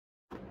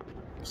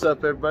What's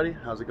up, everybody?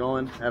 How's it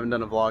going? I haven't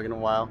done a vlog in a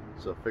while,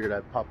 so figured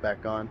I'd pop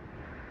back on.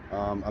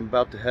 I'm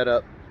about to head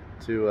up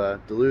to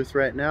Duluth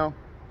right now,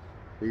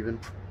 leaving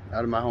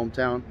out of my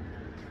hometown.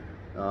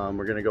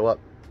 We're gonna go up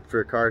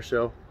for a car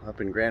show up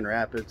in Grand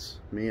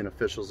Rapids. Me and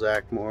official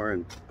Zach Moore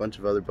and a bunch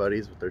of other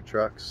buddies with their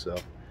trucks. So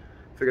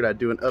figured I'd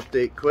do an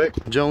update quick.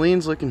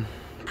 Jolene's looking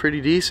pretty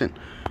decent.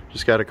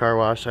 Just got a car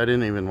wash. I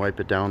didn't even wipe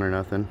it down or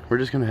nothing. We're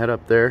just gonna head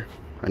up there.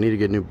 I need to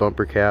get a new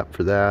bumper cap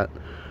for that.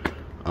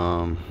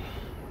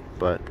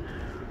 But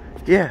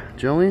yeah,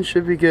 Jolene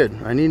should be good.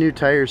 I need new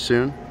tires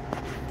soon.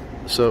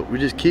 So we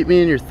just keep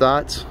me in your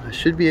thoughts. I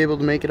should be able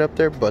to make it up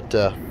there, but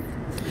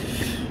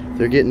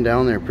they're getting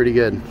down there pretty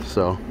good.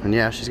 So, and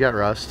yeah, she's got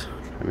rust.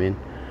 I mean,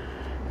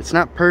 it's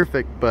not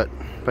perfect, but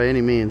by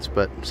any means,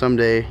 but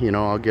someday, you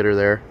know, I'll get her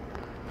there.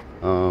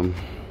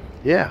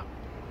 Yeah,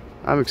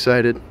 I'm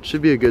excited.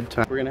 Should be a good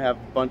time. We're gonna have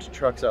a bunch of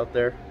trucks out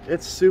there.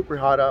 It's super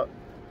hot out,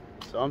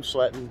 so I'm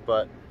sweating,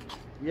 but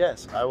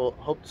yes, I will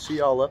hope to see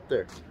y'all up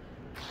there.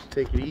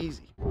 Take it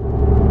easy.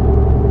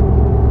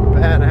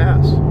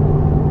 Badass.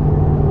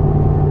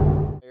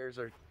 Hairs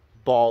are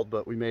bald,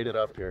 but we made it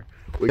up here.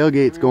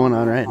 Tailgate's going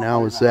on right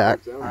now with Zach.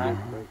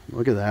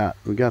 Look at that.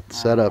 We got the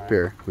setup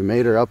here. We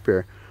made her up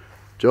here.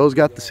 Joe's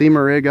got the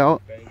SEMA rig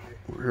out.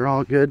 We're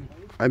all good.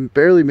 I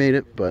barely made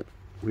it, but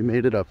we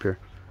made it up here.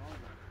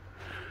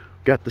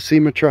 Got the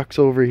SEMA trucks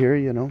over here,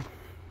 you know.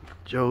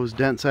 Joe's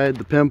dent side,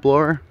 the pimp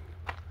blower.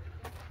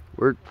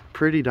 We're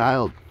pretty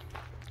dialed.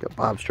 Got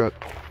Bob's truck.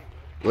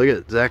 Look at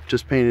it, Zach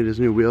just painted his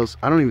new wheels.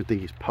 I don't even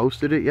think he's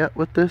posted it yet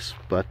with this,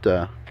 but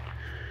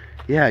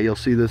yeah, you'll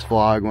see this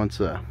vlog once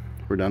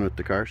we're done with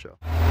the car show.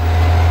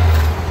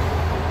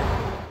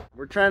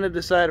 We're trying to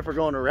decide if we're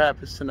going to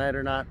Rapids tonight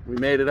or not. We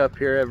made it up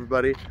here,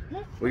 everybody.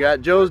 We got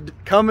Joe's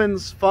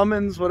Cummins,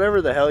 Fummins,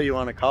 whatever the hell you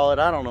want to call it.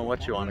 I don't know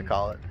what you want to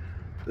call it.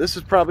 This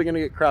is probably going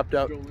to get cropped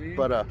out,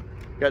 but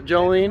got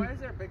Jolene. Why is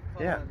there a big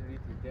Yeah.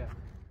 underneath your desk?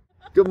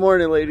 Good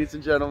morning, ladies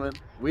and gentlemen.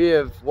 We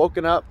have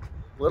woken up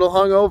a little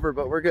hungover,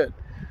 but we're good.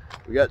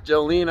 We got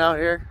Jolene out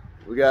here.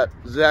 We got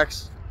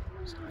Zach's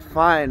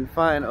fine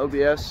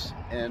OBS,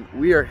 and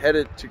we are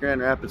headed to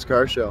GrandRapids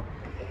Carshow.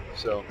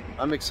 So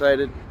I'm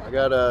excited. we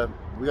gotta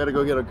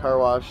go get a car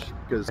wash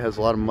because it has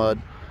a lot of mud.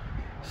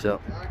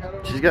 So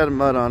she's got a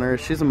mud on her.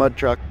 She's a mud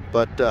truck,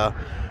 but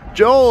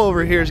Joel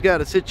over here's got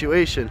a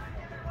situation.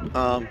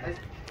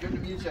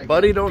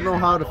 Buddy don't know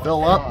how to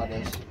fill up,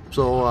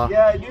 so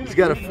he's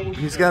got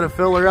to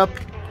fill her up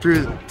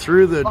through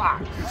the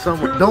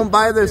somewhere. Don't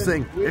buy this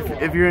thing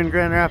if you're in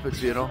Grand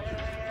Rapids, you know.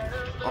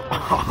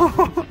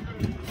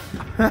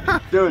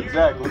 Dude,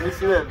 Zach, let me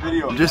see that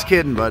video. I'm just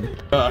kidding, bud.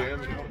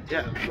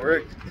 Yeah,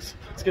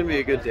 it's gonna be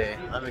a good day.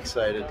 I'm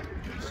excited.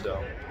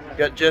 So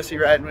got Jesse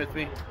riding with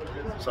me,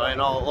 so I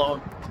ain't all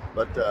alone,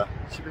 but it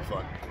should be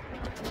fun.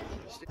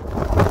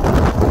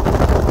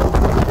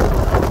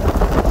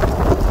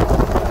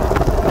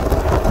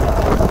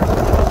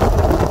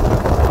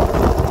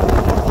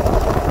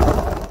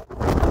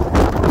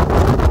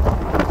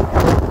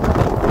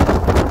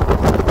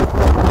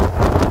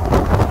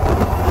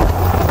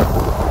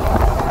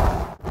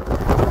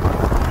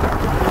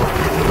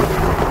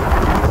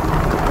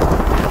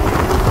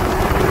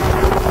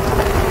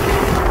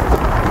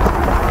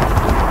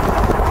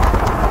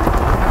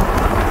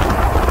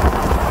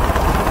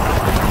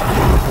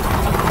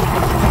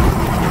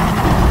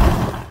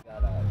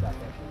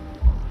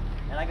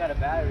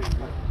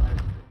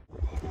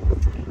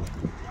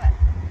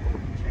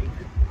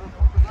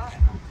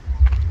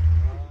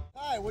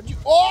 What'd you?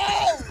 Oh!